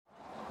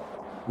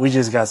we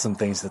just got some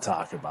things to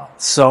talk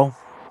about. So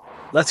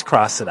let's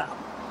cross it out.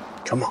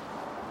 Come on.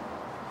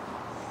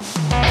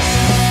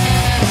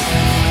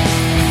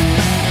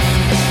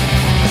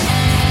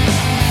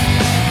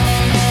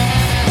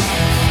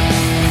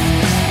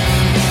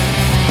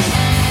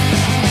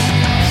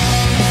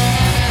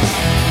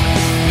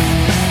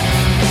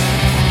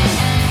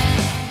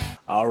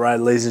 All right,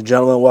 ladies and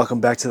gentlemen,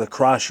 welcome back to the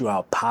Cross You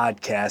Out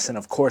podcast. And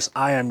of course,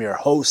 I am your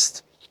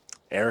host,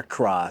 Eric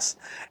Cross.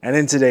 And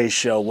in today's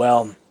show,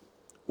 well,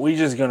 we're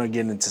just going to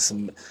get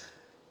into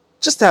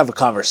just to have a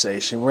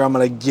conversation where I'm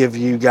going to give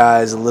you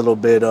guys a little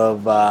bit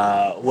of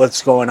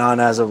what's going on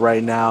as of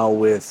right now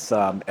with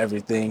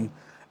everything.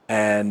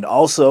 And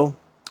also,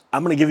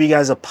 I'm going to give you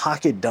guys a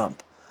pocket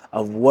dump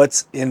of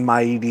what's in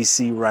my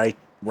EDC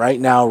right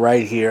now,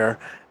 right here.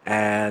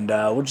 And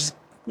we'll just,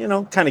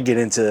 kind of get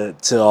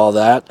into all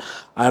that.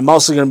 I'm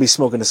also going to be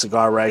smoking a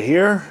cigar right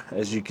here.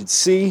 As you can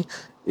see,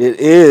 it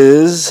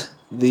is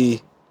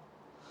the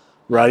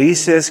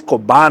Raíces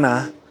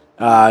Cubana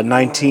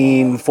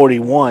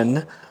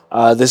 1941.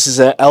 This is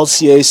a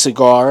LCA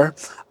cigar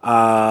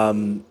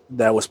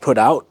that was put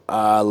out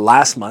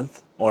last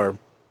month, or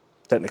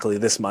technically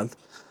this month.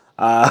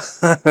 Uh,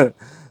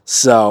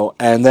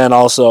 and then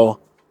also,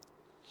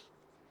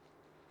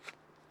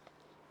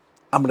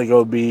 I'm gonna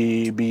go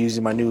be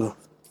using my new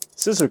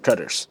scissor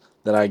cutters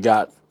that I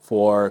got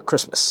for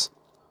Christmas.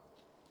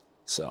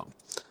 So,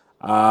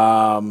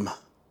 and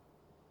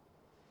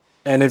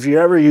if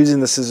you're ever using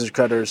the scissors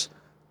cutters,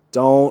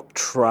 don't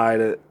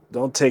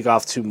take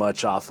off too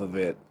much off of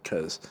it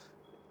because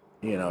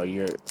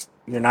you're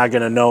not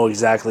gonna know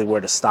exactly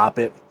where to stop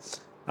it.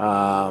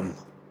 Um,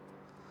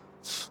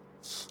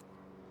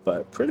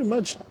 but pretty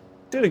much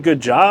did a good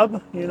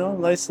job.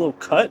 Nice little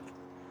cut.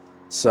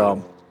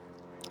 So,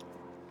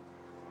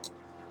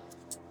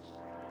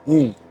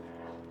 mm,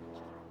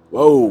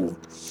 whoa,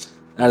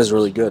 that is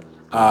really good.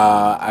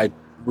 I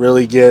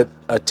really get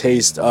a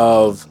taste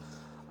of,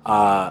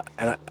 by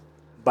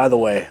the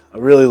way, I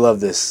really love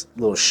this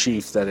little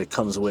sheath that it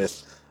comes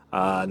with.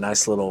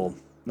 Nice little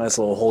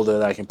holder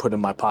that I can put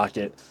in my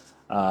pocket,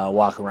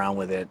 walk around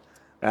with it.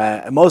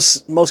 And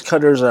most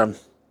cutters are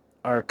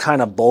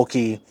kind of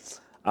bulky,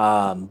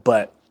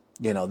 but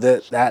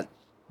that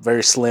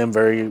very slim,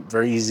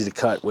 very easy to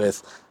cut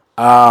with.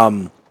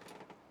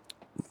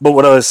 But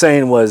what I was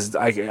saying was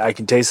I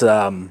can taste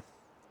some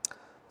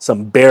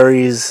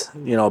berries,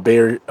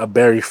 a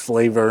berry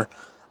flavor,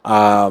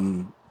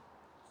 um,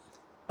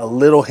 a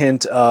little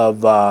hint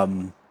of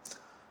um,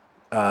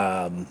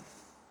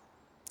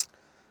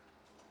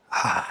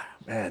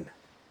 man.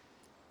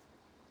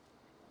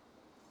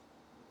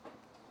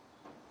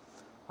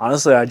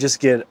 Honestly, I just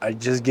get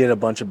a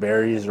bunch of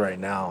berries right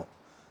now,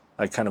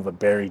 like kind of a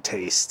berry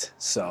taste.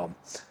 So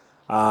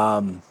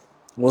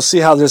we'll see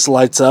how this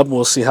lights up.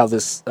 We'll see how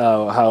this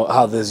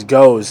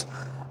goes.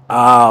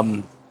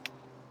 Um,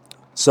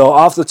 so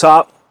off the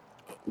top,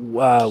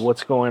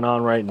 what's going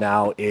on right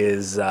now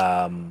is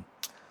um,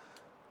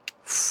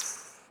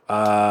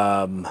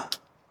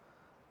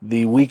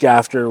 the week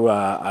after.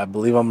 I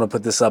believe I'm going to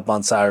put this up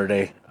on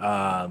Saturday.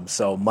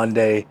 So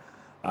Monday,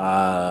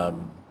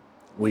 um,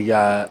 we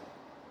got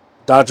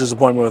doctor's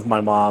appointment with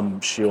my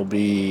mom. She'll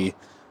be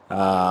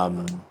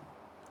um,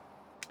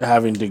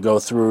 having to go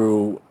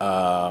through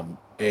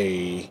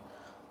a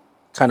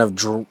kind of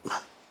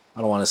I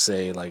don't want to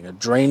say like a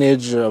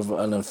drainage of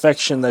an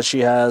infection that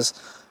she has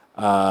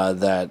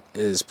that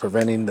is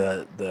preventing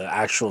the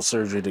actual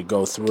surgery to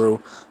go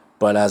through.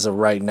 But as of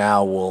right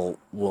now,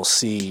 we'll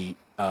see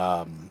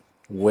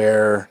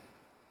where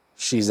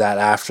she's at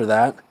after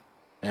that,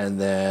 and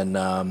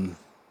then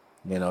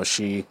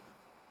she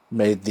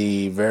made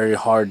the very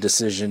hard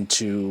decision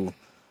to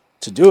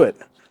do it,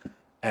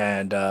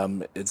 and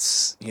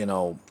it's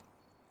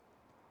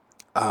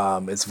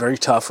very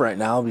tough right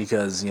now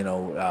because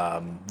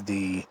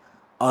the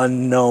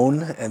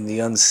unknown and the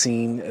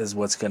unseen is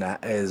what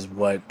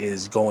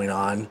is going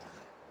on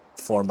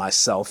for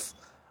myself.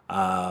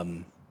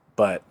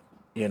 But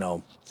you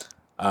know,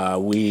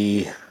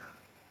 we,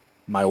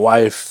 my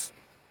wife,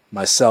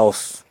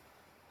 myself,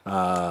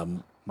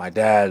 my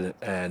dad,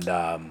 and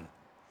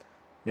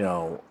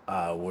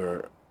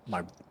we're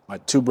my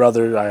two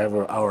brothers. I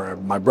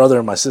have my brother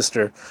and my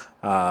sister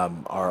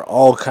are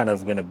all kind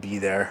of going to be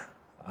there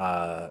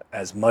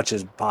as much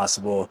as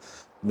possible.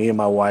 Me and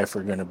my wife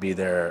are going to be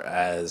there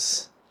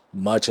as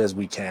much as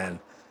we can,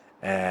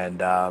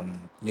 and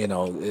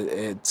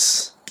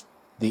it's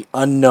the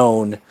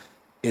unknown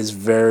is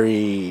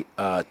very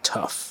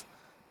tough.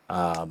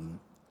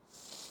 Um,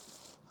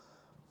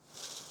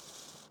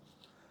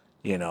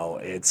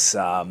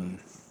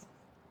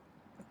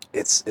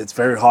 it's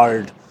very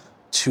hard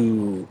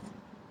to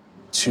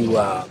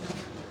to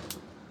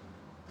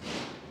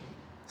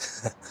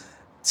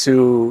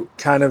to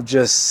kind of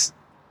just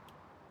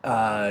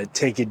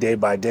take it day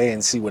by day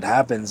and see what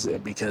happens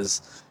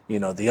because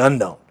the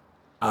unknown.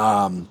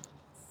 Um,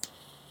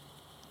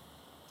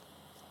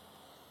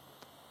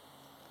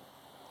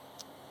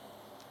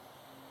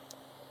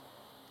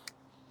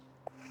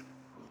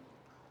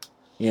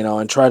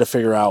 and try to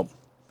figure out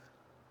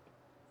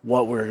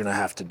what we're gonna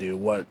have to do,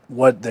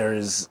 what there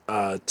is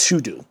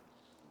to do.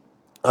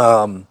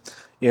 And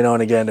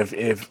again,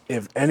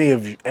 if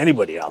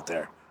anybody out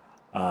there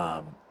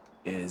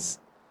is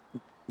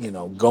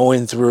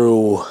going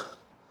through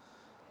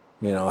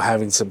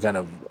having some kind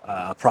of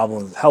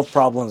health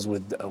problems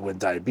with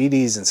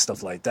diabetes and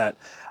stuff like that,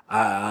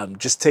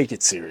 just take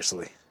it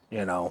seriously.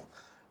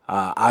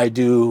 I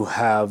do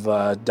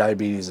have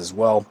diabetes as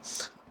well,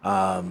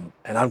 and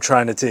I'm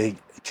trying to take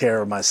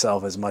care of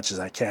myself as much as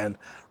I can.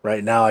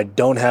 Right now, I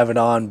don't have it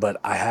on, but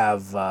I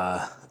have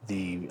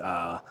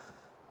the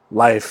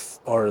Life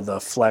or the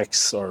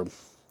Flex or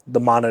the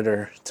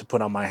monitor to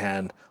put on my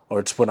hand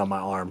or to put on my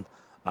arm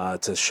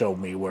to show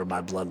me where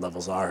my blood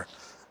levels are,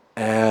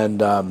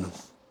 and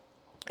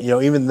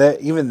even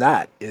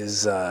that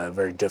is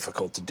very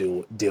difficult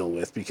to deal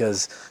with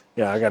because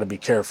I got to be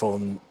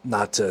careful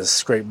not to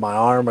scrape my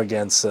arm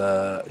against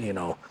a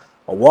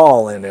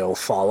wall and it'll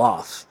fall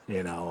off.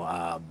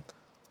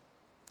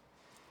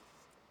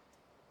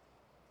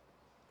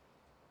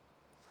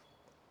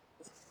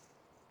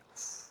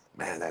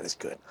 Man, that is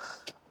good.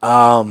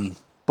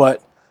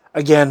 But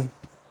again,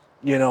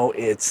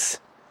 it's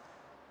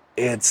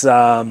it's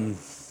a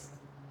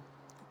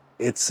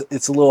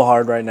little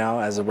hard right now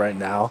as of right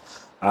now.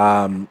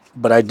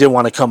 But I did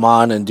want to come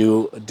on and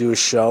do a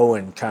show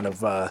and kind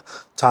of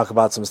talk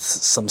about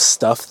some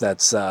stuff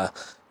that's that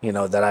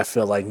I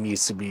feel like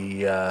needs to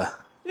be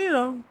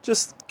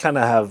just kind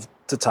of have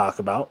to talk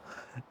about,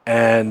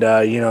 and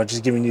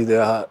just giving you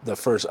the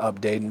first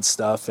update and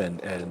stuff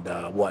and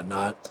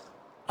whatnot.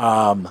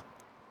 Um,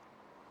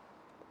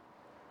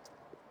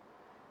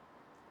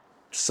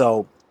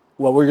 so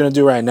what we're gonna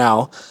do right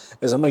now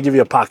is I'm gonna give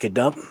you a pocket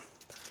dump.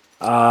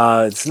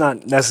 It's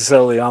not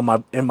necessarily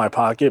in my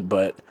pocket,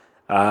 but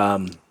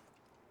um,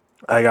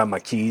 I got my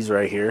keys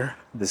right here.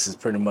 This is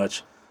pretty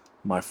much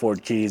my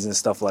Ford keys and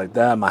stuff like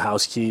that, my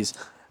house keys.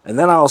 And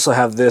then I also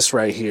have this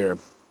right here.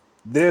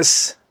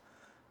 This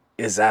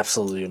is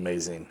absolutely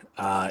amazing.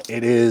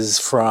 It is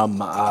from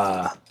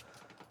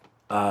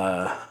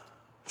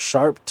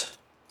Sharped,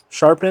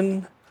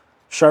 Sharpen,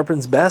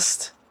 Sharpen's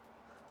Best.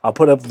 I'll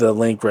put up the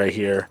link right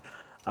here.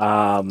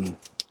 Um,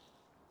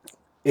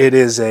 it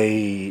is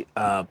a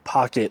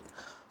pocket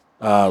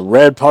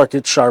red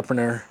pocket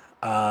sharpener,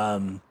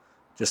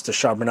 just to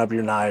sharpen up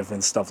your knife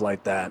and stuff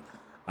like that,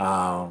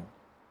 um,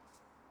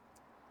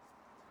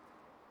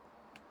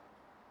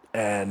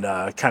 and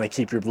kind of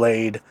keep your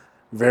blade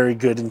very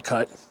good and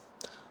cut.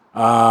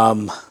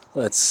 Um,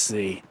 let's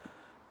see.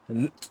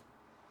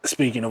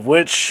 Speaking of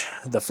which,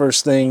 the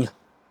first thing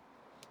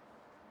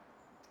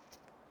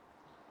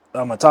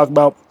I'm gonna talk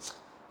about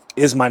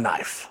is my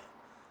knife.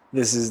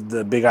 This is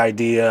the Big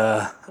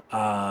Idea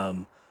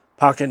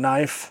pocket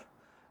knife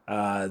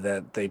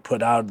that they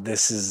put out.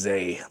 This is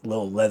a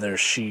little leather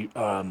sheet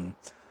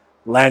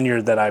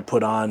lanyard that I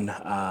put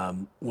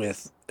on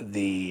with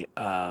the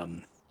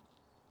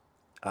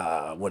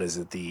what is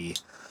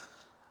it?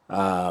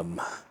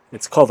 Um,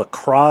 it's called a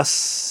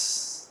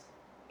cross.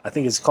 I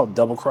think it's called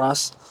double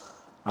cross.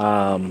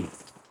 Um,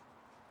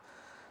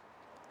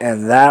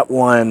 and that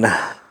one,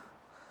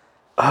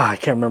 I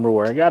can't remember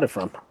where I got it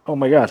from. Oh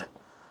my god.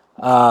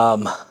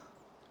 Um,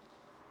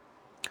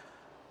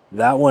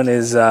 that one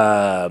is.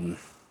 I'll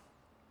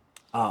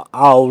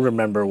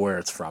remember where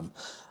it's from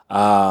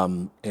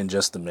in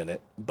just a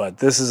minute. But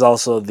this is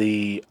also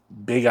the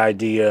Big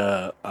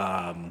Idea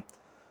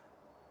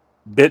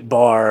Bit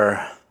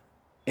Bar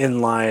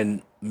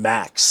Inline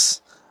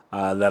Max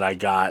that I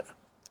got.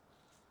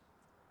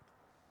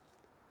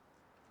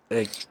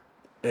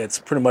 It's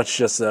pretty much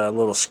just a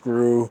little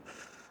screw,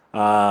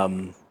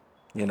 um,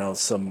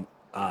 some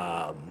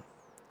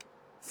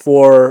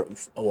five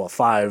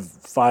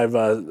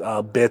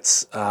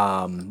bits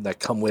that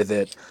come with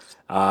it.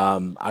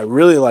 I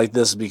really like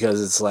this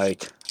because it's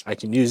like I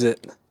can use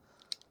it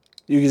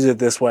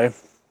this way,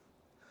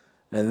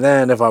 and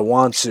then if I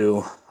want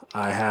to,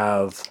 I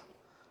have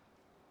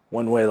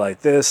one way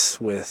like this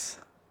with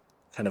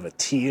kind of a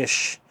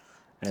T-ish,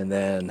 and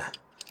then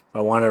if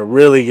I want to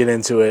really get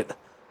into it,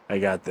 I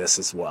got this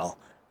as well.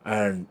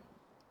 And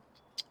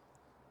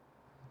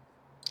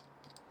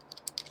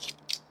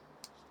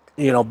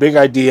Big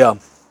Idea,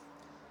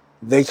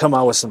 they come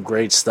out with some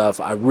great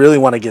stuff. I really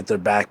want to get their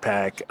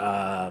backpack.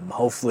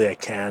 Hopefully, I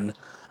can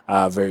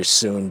very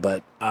soon.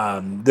 But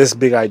this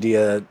Big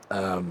Idea,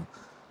 the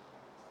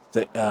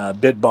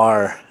Bit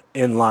Bar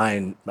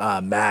Inline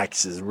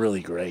Max is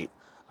really great.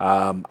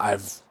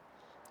 I've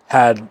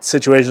had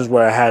situations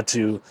where I had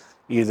to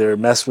either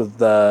mess with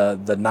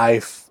the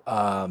knife,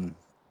 kind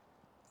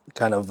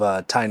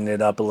of tighten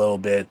it up a little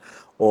bit,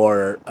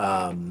 or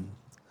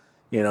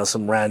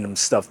some random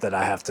stuff that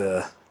I have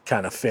to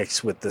kind of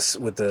fix with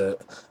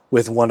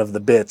one of the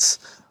bits.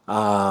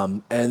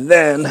 And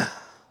then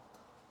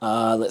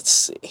let's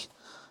see,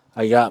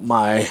 I got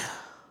my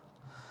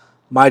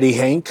Mighty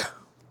Hank,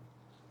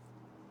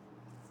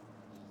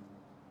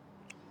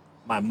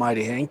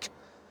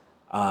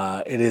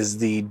 it is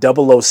the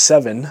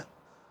 007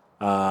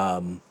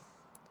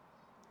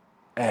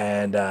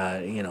 and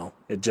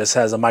it just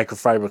has a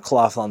microfiber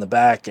cloth on the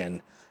back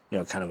and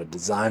kind of a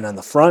design on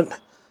the front.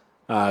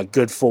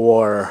 Good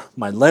for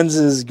my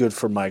lenses, good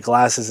for my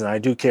glasses, and I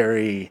do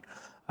carry.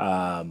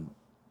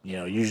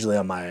 Usually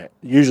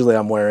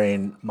I'm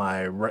wearing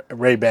my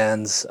Ray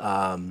Bans.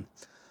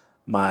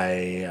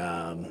 My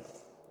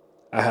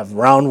I have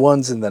round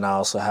ones, and then I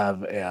also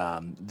have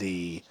um,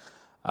 the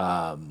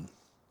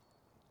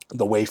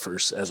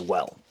wafers as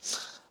well.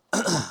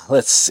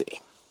 Let's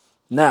see.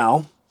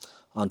 Now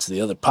onto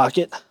the other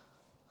pocket,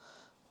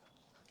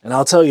 and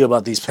I'll tell you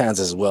about these pants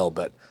as well.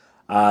 But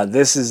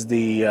this is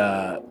the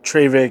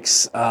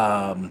Travix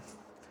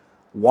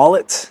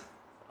wallet.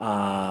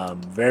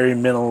 Very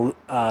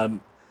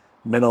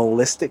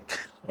minimalistic,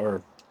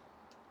 or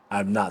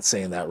I'm not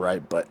saying that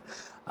right, but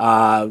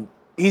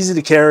easy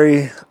to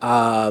carry.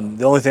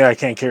 The only thing I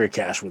can't carry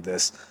cash with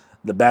this.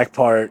 The back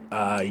part,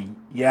 I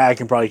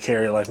can probably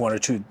carry like one or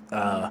two,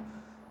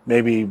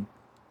 maybe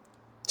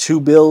two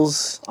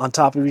bills on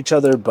top of each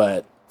other,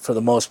 but for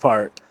the most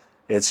part,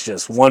 it's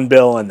just one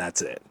bill and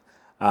that's it.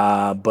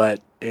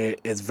 But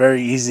it's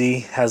very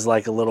easy. Has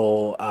like a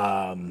little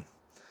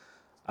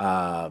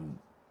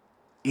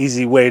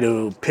easy way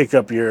to pick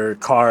up your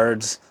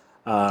cards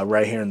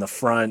right here in the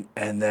front,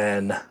 and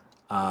then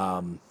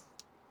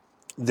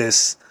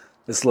this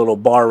little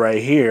bar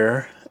right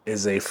here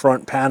is a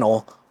front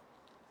panel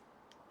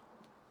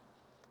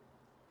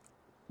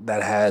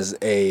that has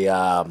a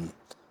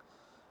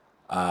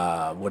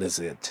what is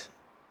it?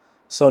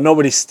 So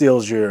nobody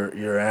steals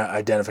your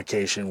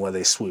identification when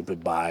they swoop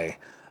it by.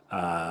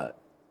 I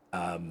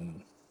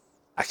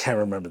can't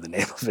remember the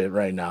name of it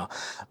right now,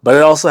 but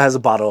it also has a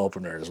bottle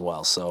opener as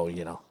well. So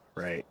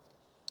right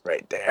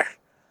there,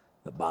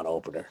 the bottle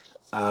opener.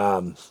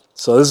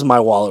 So this is my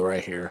wallet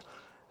right here,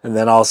 and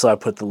then also I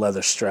put the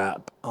leather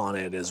strap on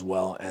it as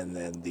well, and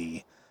then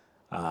the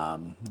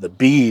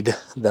bead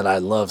that I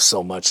love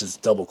so much is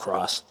double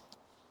cross.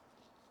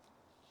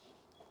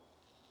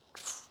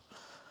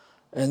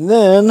 And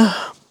then,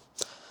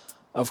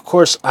 of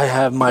course, I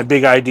have my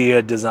big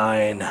idea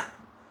design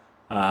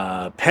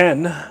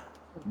pen,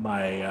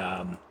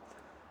 my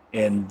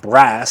in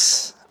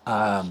brass.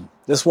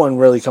 This one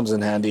really comes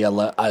in handy.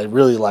 I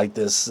really like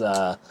this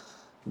that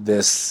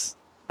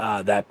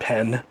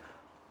pen.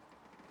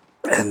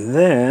 And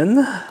then,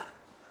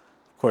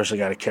 of course, I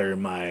got to carry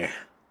my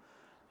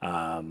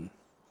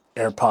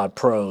AirPod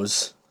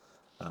Pros,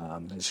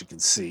 as you can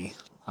see.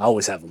 I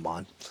always have them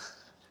on.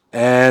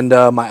 And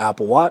my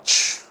Apple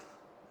Watch,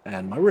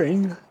 and my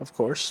ring, of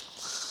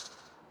course.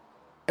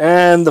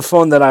 And the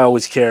phone that I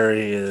always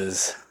carry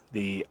is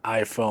the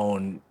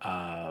iPhone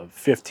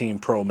 15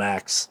 Pro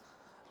Max.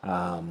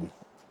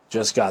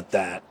 Just got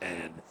that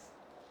and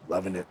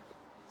loving it.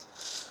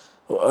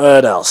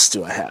 What else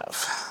do I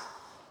have?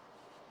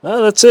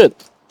 Well, that's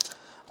it.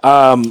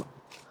 I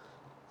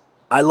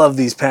love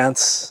these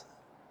pants.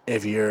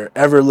 If you're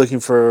ever looking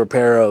for a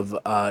pair of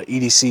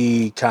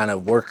EDC kind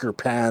of worker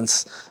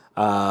pants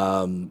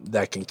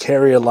that can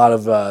carry a lot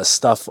of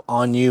stuff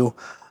on you,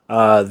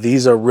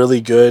 these are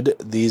really good.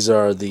 These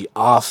are the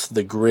off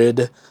the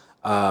grid.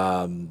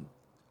 What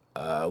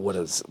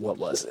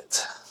was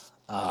it?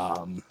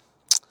 Let me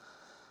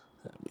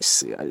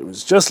see. I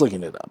was just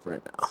looking it up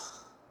right now.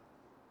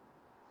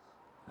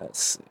 Let's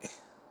see.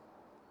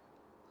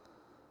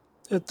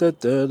 It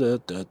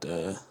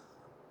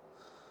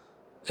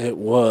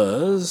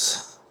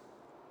was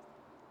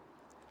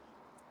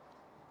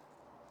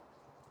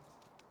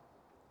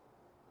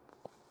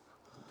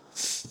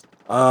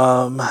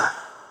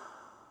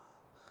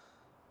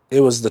it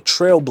was the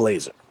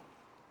Trailblazer.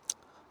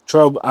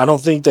 I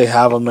don't think they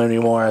have them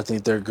anymore. I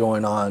think they're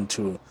going on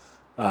to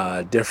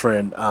a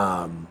different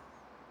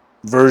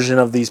version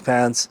of these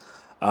pants.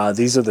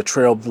 These are the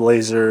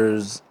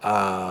Trailblazers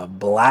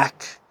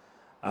Black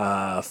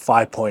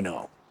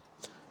 5.0.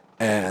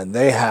 And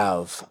they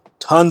have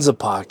tons of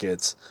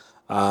pockets.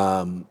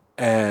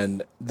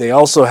 And they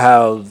also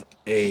have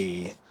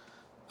a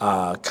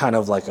kind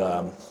of like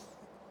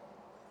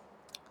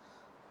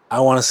I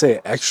want to say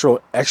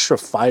extra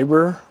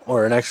fiber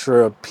or an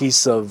extra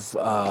piece of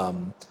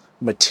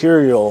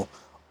material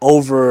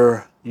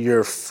over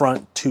your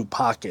front two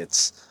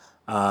pockets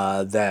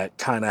that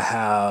kind of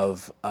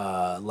have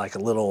like a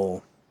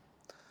little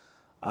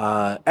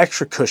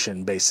extra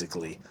cushion,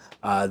 basically.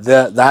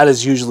 That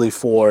is usually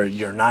for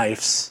your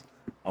knives,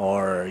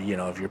 or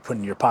if you're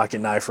putting your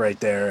pocket knife right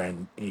there,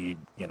 and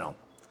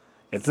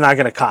it's not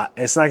gonna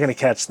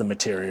catch the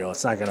material.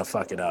 It's not gonna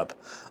fuck it up.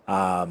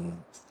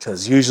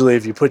 Because usually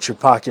if you put your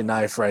pocket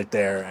knife right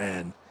there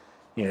and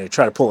you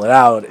try to pull it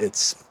out,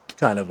 it's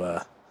kind of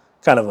a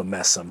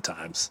mess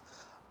sometimes.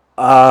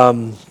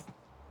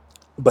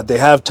 But they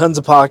have tons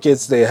of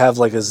pockets. They have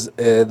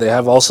they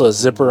have also a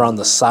zipper on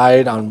the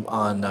side on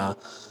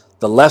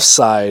the left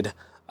side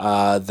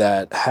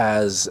that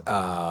has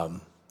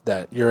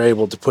that you're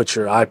able to put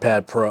your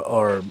iPad Pro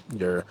or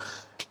your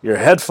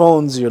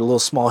headphones, your little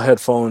small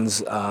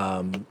headphones,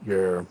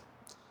 your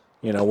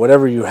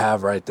whatever you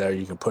have right there,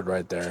 you can put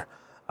right there.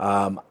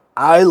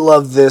 I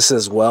love this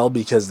as well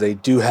because they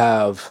do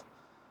have,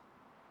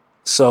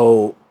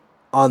 so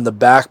on the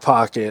back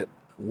pocket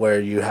where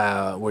you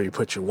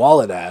put your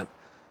wallet at,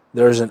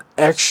 there's an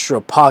extra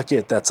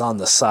pocket that's on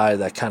the side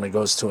that kind of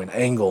goes to an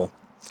angle,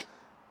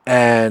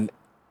 and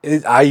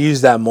I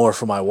use that more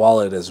for my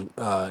wallet as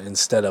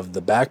instead of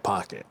the back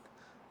pocket.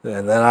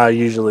 And then I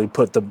usually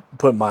put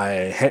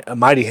my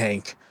Mighty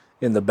Hank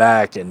in the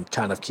back and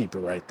kind of keep it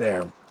right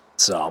there.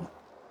 So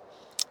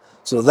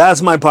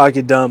that's my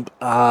pocket dump.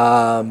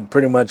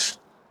 Pretty much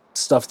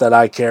stuff that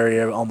I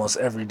carry almost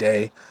every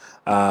day,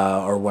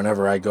 or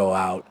whenever I go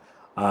out.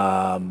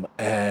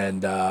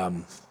 And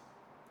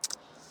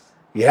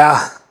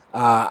yeah,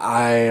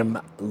 I'm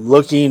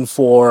looking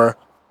for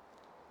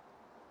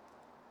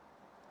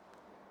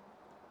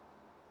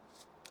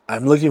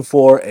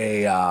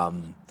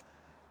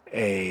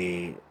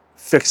a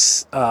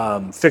fixed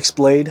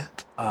blade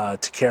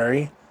to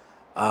carry.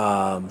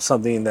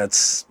 Something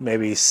that's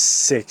maybe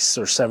 6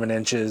 or 7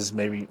 inches,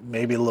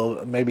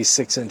 maybe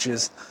 6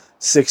 inches,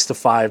 6 to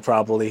 5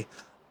 probably.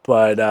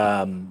 But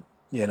I'm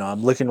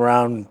looking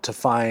around to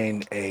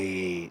find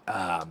a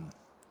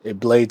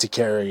blade to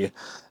carry,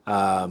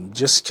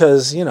 just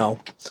because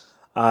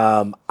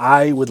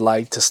I would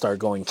like to start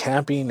going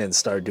camping and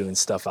start doing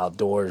stuff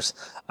outdoors.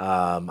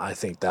 I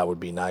think that would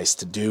be nice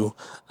to do.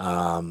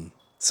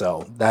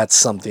 So that's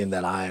something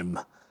that I'm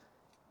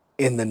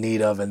in the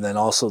need of. And then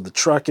also the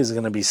truck is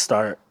going to be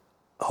start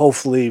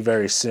hopefully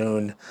very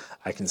soon.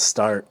 I can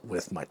start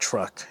with my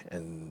truck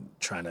and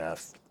trying to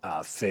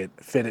fit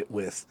it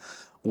with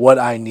what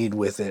I need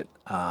with it.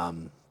 Yeah,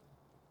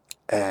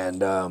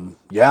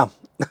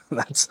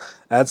 that's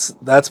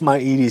my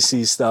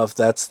EDC stuff.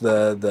 That's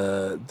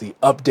the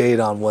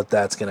update on what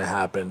that's going to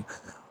happen.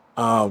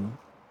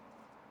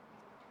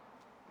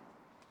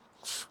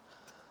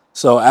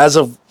 So as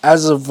of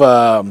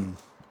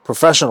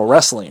professional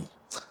wrestling,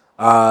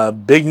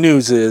 big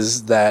news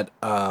is that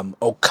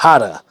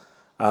Okada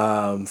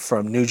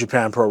from New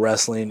Japan Pro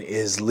Wrestling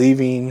is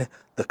leaving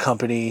the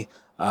company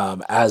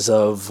as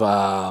of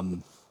I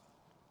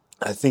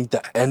think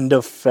the end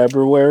of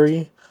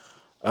February.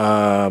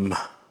 I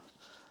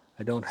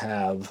don't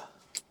have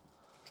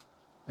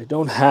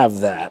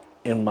that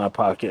in my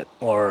pocket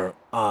or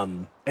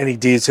any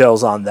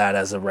details on that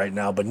as of right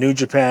now. But New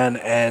Japan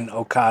and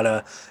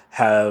Okada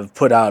have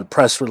put out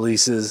press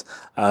releases.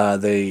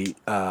 They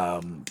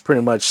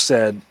pretty much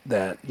said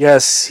that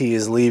yes, he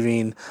is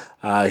leaving.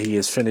 He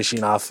is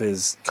finishing off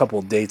his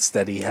couple dates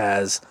that he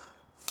has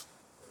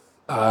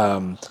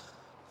that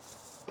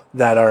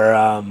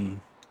are,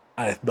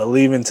 I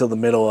believe, until the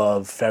middle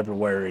of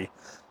February.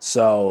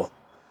 So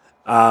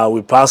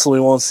we possibly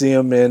won't see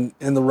him in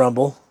the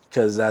Rumble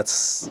because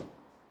that's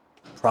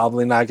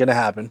probably not going to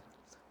happen.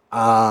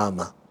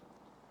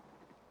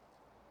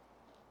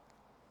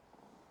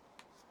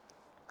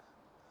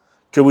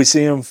 Could we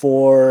see him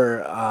for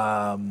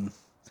a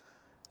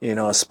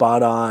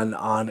spot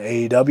on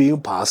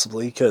AEW?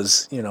 Possibly,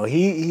 because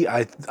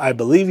I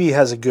believe he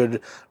has a good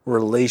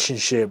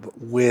relationship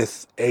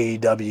with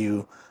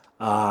AEW.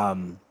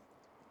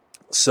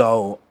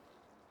 So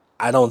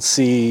I don't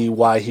see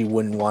why he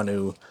wouldn't want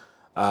to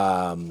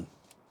go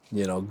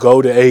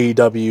to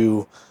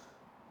AEW.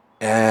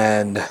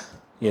 And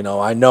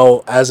I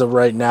know as of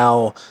right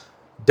now,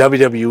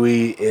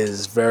 WWE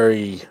is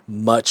very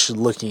much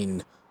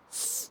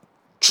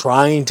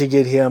trying to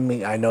get him.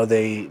 I know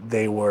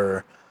they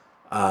were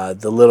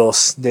the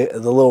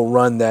little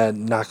run that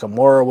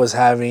Nakamura was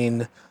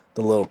having,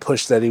 the little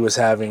push that he was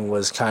having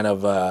was kind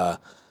of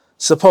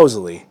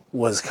supposedly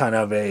was kind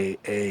of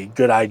a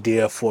good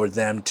idea for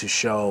them to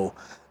show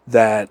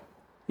that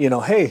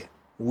hey,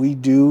 we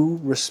do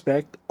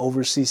respect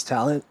overseas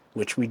talent,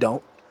 which we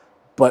don't,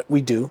 but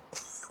we do.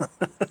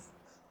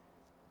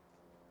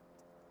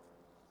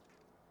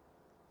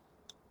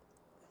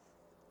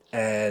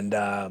 And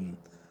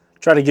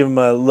try to give him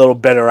a little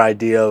better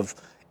idea of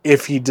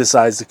if he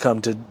decides to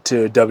come to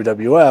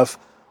WWF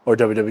or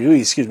WWE,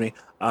 excuse me,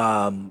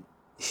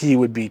 he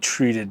would be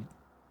treated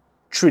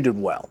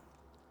well.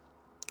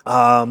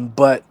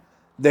 But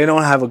they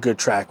don't have a good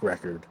track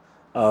record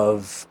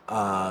of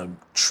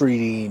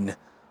treating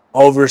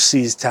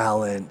overseas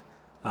talent,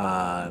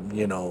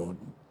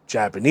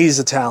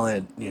 Japanese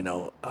talent,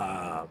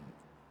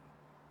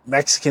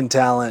 Mexican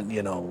talent,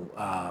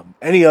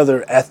 any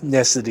other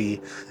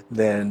ethnicity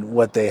than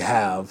what they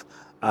have,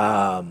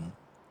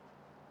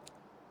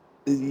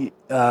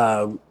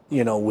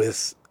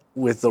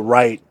 with the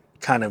right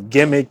kind of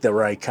gimmick, the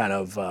right kind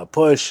of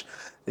push,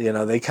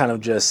 they kind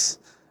of just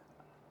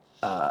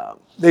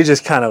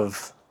kind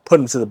of put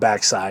him to the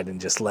backside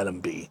and just let him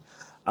be.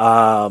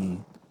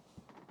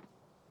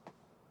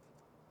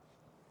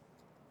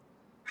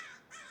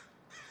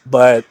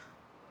 But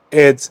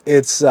it's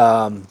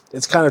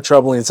kind of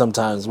troubling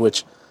sometimes,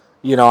 which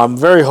I'm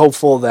very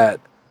hopeful that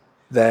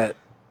the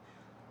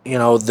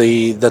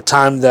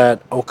time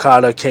that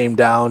Okada came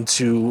down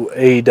to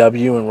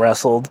AEW and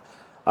wrestled,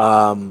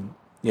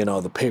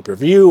 the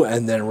pay-per-view,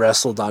 and then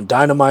wrestled on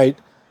Dynamite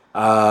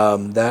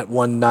that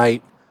one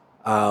night,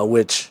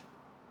 which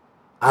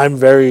I'm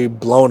very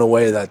blown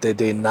away that they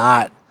did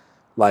not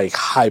like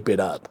hype it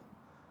up.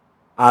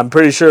 I'm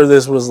pretty sure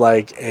this was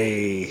like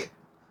a,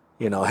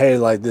 hey,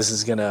 like this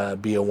is gonna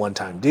be a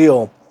one-time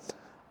deal.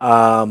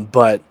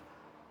 But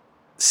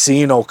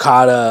seeing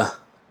Okada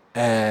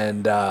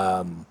and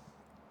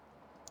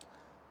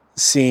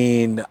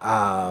seeing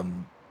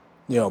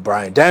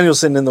Bryan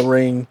Danielson in the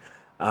ring,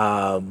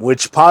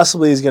 which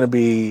possibly is going to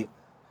be,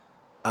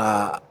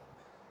 and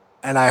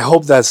I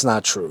hope that's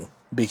not true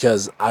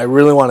because I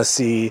really want to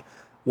see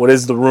what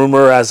is the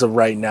rumor as of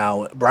right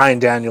now: Bryan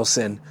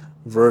Danielson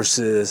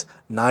versus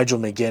Nigel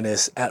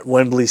McGuinness at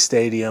Wembley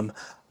Stadium,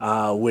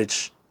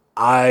 which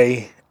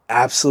I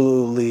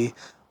absolutely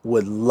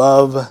would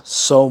love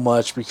so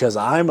much because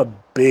I'm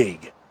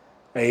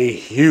a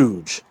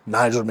huge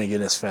Nigel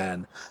McGuinness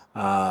fan.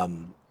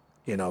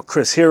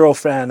 Chris Hero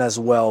fan as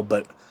well,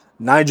 but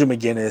Nigel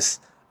McGuinness,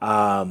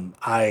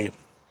 I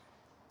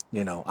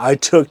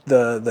took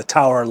the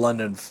Tower of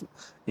London,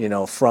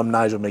 from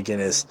Nigel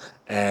McGuinness,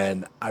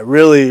 and I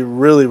really,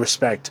 really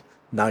respect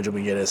Nigel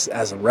McGuinness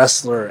as a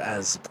wrestler,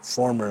 as a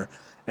performer,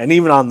 and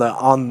even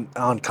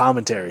on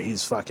commentary,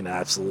 he's fucking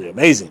absolutely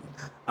amazing.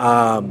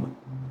 Um,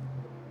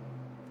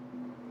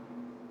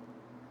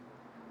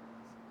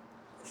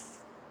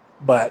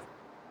 but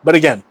but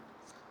again,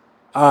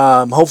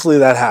 hopefully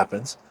that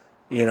happens.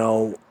 You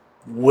know,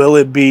 will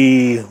it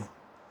be an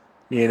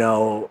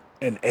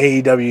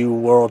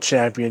AEW World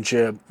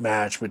Championship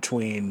match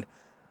between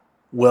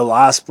Will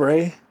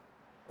Ospreay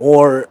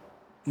or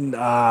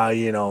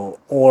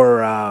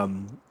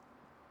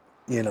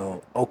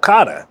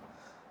Okada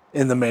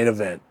in the main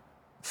event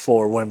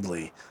for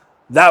Wembley?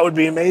 That would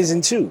be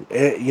amazing too.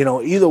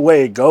 Either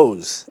way it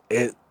goes,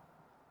 it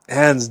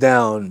hands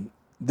down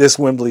this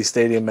Wembley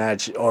Stadium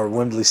match or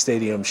Wembley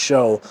Stadium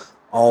show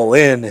all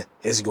in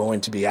is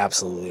going to be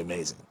absolutely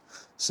amazing.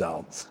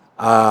 So,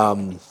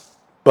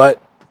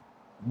 but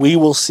we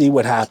will see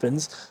what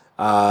happens.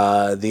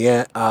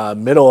 The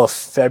middle of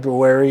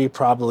February,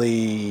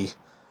 probably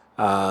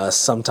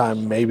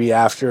sometime maybe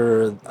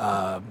after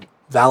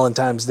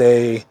Valentine's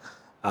Day.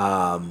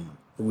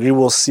 We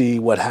will see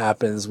what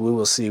happens. We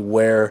will see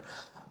where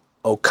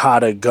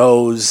Okada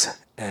goes,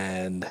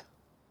 and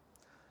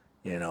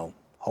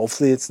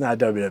hopefully it's not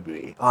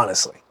WWE.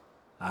 Honestly,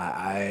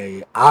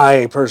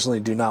 I personally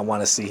do not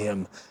want to see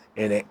him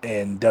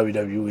in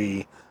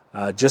WWE,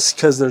 just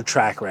because their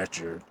track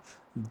record,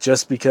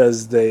 just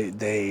because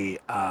they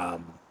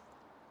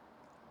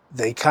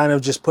kind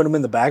of just put him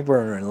in the back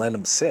burner and let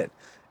him sit.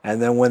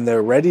 And then when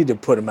they're ready to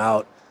put him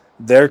out,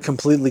 they're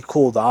completely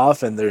cooled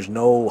off and there's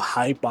no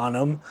hype on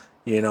him.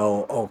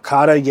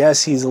 Okada,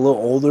 yes, he's a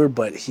little older,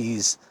 but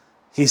he's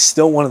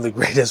still one of the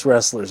greatest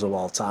wrestlers of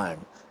all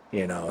time.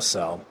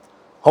 So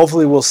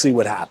hopefully we'll see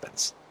what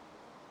happens.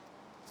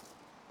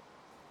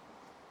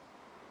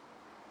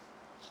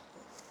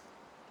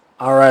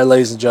 All right,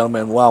 ladies and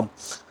gentlemen. Well,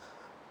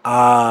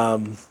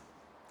 um,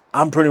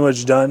 I'm pretty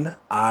much done.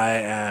 I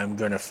am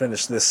going to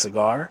finish this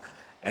cigar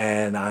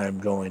and I'm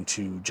going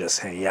to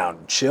just hang out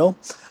and chill.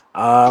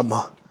 Um,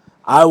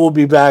 I will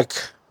be back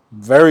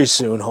very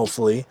soon,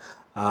 hopefully,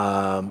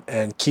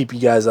 and keep you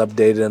guys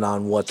updated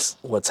on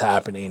what's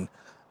happening.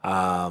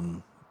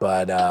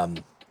 But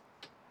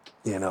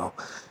you know,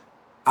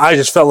 I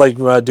just felt like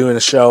doing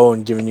a show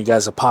and giving you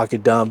guys a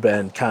pocket dump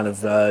and kind of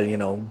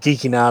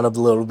geeking out a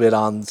little bit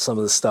on some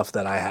of the stuff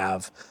that I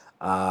have.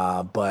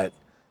 But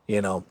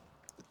you know,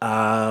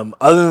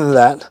 other than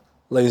that,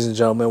 ladies and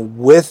gentlemen,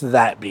 with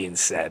that being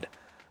said,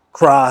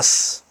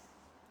 Cross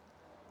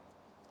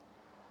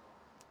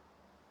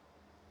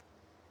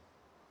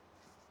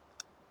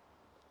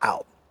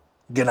out.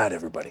 Good night,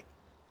 everybody.